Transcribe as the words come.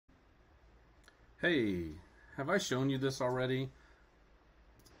Hey, have I shown you this already?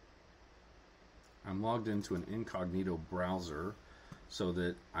 I'm logged into an incognito browser so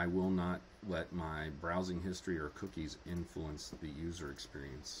that I will not let my browsing history or cookies influence the user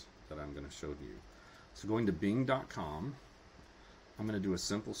experience that I'm going to show you. So going to bing.com, I'm going to do a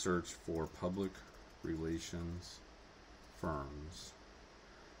simple search for public relations firms.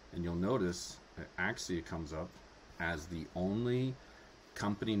 And you'll notice that Axia comes up as the only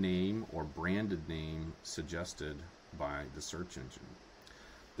company name or branded name suggested by the search engine.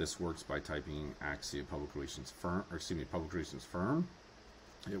 This works by typing Axia Public Relations Firm, or excuse me, Public Relations Firm.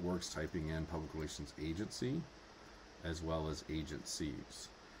 It works typing in Public Relations Agency as well as agencies.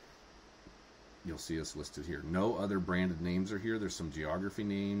 You'll see us listed here. No other branded names are here. There's some geography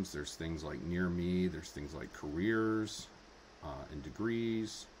names. There's things like near me. There's things like careers and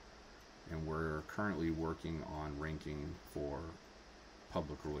degrees. And we're currently working on ranking for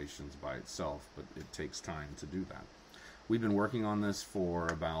public relations by itself, but it takes time to do that. We've been working on this for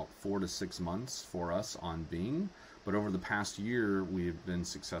about 4 to 6 months for us on Bing, but over the past year we've been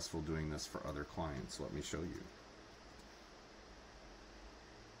successful doing this for other clients. Let me show you.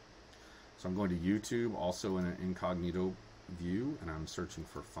 So I'm going to YouTube, also in an incognito view, and I'm searching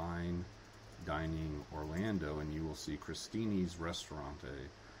for Fine Dining Orlando, and you will see Christini's Restaurante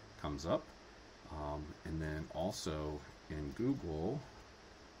comes up. And then also in Google,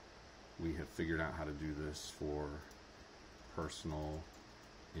 we have figured out how to do this for personal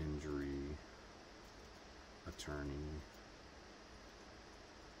injury attorney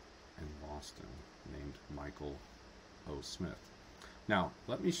in Boston named Michael O. Smith. Now,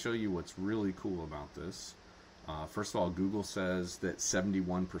 let me show you what's really cool about this. First of all, Google says that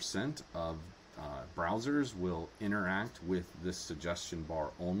 71% of browsers will interact with this suggestion bar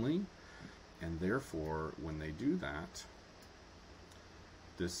only, and therefore, when they do that,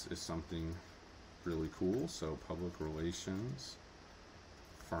 this is something really cool. So public relations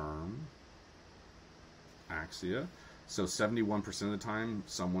firm Axia. So 71% of the time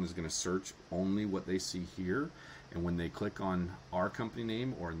someone is going to search only what they see here, and when they click on our company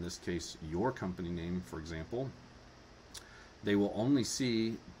name, or in this case your company name for example, they will only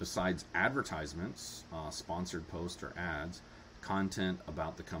see, besides advertisements, sponsored posts or ads, content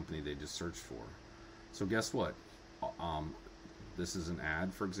about the company they just searched for. So guess what? This is an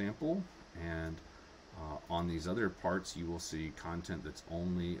ad, for example, and on these other parts you will see content that's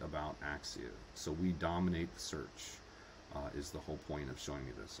only about Axia. So we dominate the search, is the whole point of showing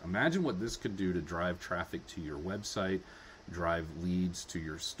you this. Imagine what this could do to drive traffic to your website, drive leads to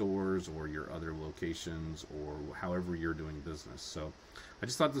your stores or your other locations, or however you're doing business. So I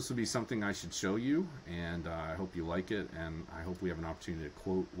just thought this would be something I should show you, and I hope you like it, and I hope we have an opportunity to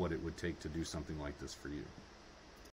quote what it would take to do something like this for you.